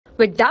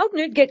With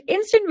Doubtnut, get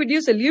instant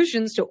video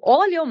solutions to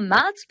all your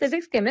maths,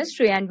 physics,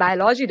 chemistry, and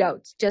biology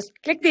doubts. Just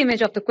click the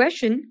image of the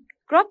question,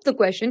 crop the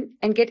question,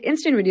 and get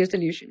instant video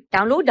solution.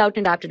 Download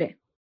Doubtnut app today.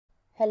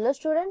 Hello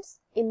students,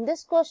 in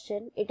this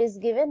question it is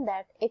given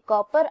that a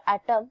copper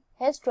atom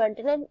has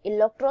 29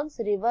 electrons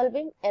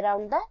revolving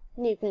around the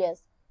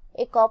nucleus.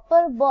 A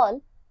copper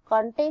ball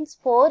contains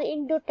 4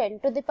 into 10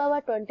 to the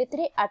power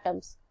 23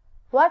 atoms.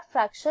 What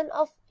fraction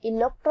of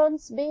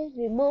electrons be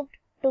removed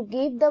to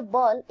give the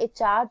ball a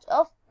charge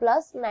of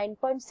plus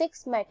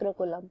 9.6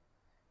 microcoulomb?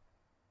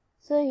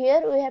 So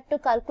here we have to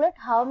calculate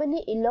how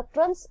many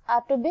electrons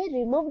are to be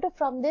removed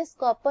from this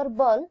copper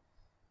ball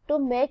to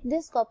make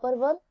this copper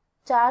ball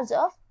charge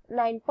of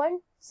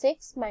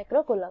 9.6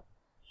 microcoulomb.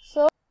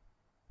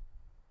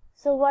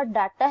 So what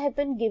data have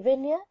been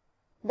given here?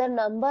 The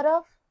number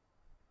of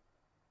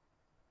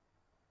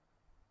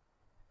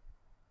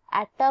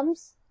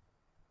atoms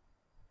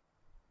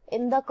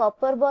in the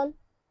copper ball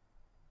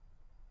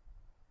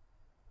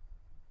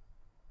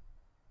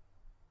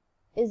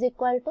is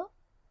equal to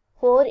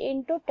 4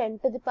 into 10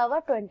 to the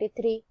power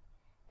 23,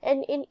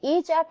 and in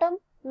each atom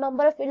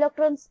number of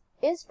electrons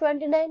is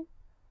 29.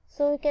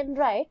 So we can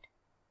write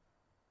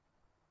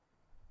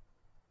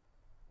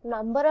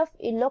number of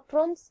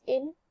electrons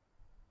in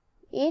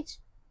each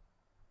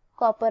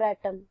copper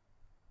atom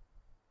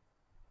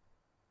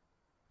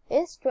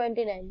is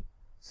 29.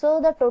 So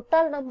the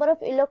total number of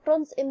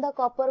electrons in the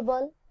copper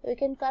ball we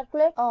can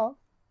calculate of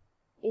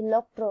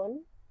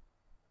electron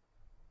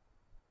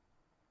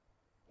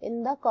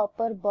in the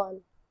copper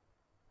ball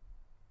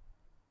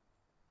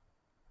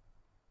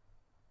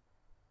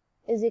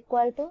is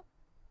equal to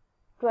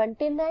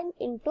 29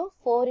 into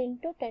 4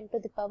 into 10 to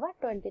the power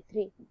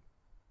 23.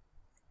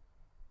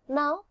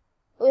 Now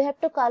we have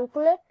to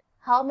calculate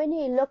how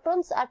many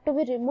electrons are to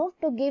be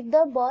removed to give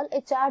the ball a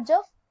charge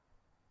of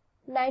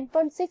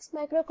 9.6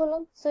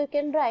 microcoulomb. So you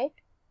can write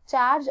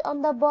charge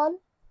on the ball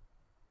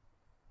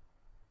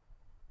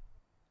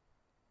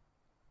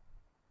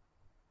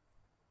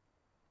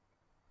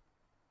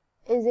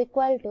is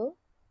equal to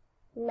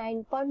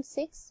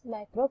 9.6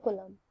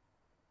 microcoulomb.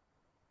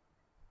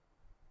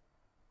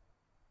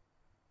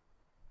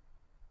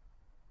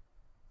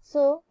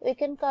 So we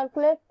can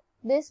calculate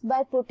this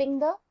by putting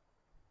the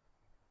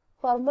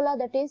formula,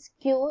 that is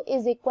Q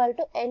is equal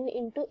to N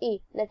into E.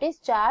 That is,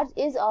 charge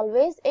is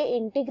always a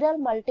integral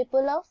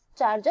multiple of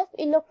charge of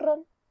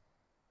electron,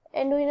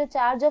 and we know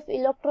charge of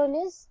electron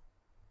is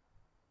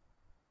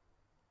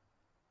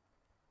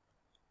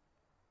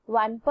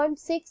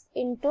 1.6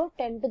 into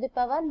 10 to the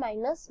power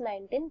minus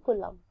 19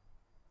 coulomb.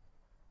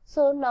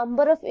 So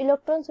number of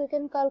electrons we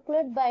can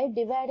calculate by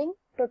dividing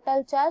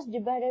total charge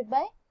divided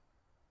by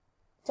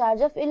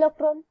charge of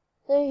electron.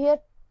 So here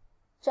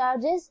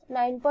charge is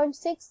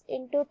 9.6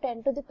 into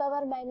 10 to the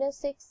power minus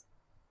 6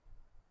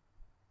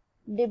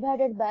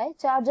 divided by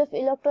charge of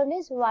electron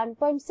is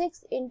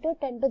 1.6 into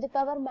 10 to the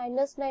power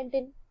minus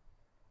 19.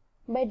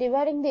 By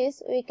dividing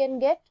this we can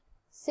get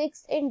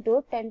 6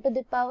 into 10 to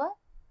the power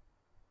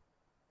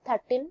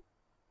 13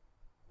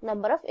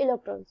 number of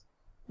electrons.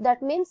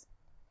 That means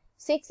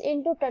 6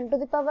 into 10 to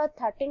the power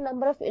 13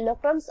 number of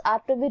electrons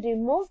are to be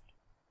removed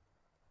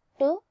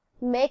to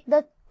make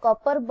the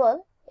copper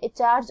ball a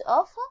charge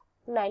of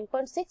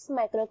 9.6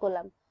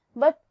 microcoulomb.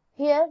 But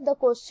here the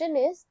question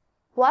is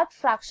what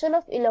fraction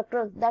of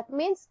electrons? That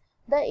means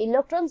the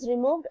electrons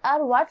removed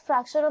are what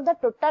fraction of the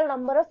total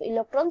number of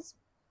electrons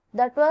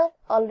that were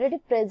already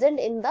present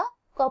in the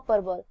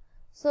copper ball.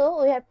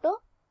 So we have to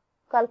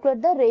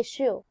calculate the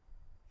ratio.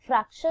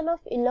 Fraction of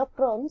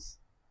electrons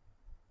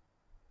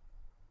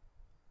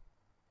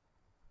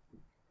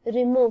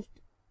removed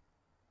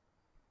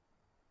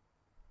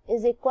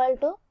is equal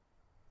to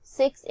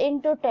 6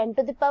 into 10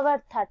 to the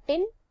power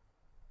 13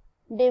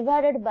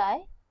 divided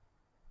by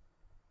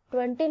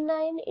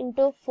 29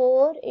 into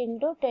 4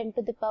 into 10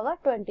 to the power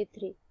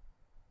 23.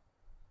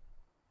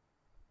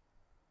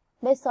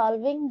 By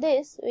solving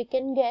this we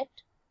can get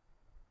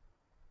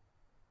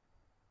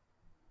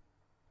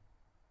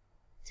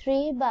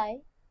 3 by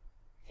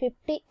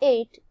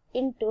 58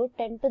 into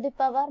 10 to the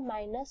power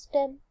minus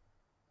 10.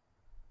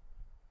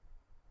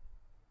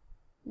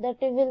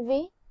 That will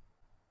be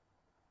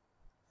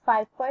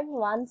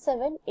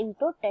 5.17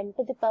 into 10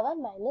 to the power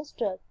minus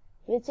 12,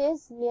 which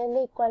is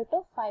nearly equal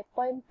to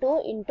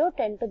 5.2 into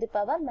 10 to the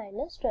power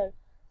minus 12.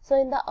 So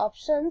in the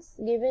options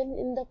given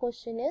in the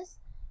question is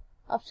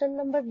option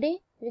number D,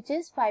 which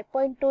is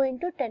 5.2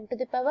 into 10 to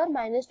the power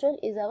minus 12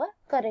 is our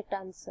correct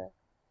answer.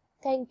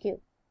 Thank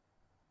you.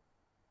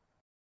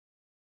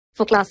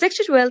 For class 6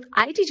 to 12,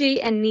 IIT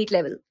JEE and NEET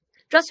level.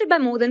 Trusted by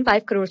more than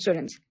 5 crore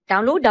students.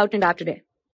 Download Doubtnut app today.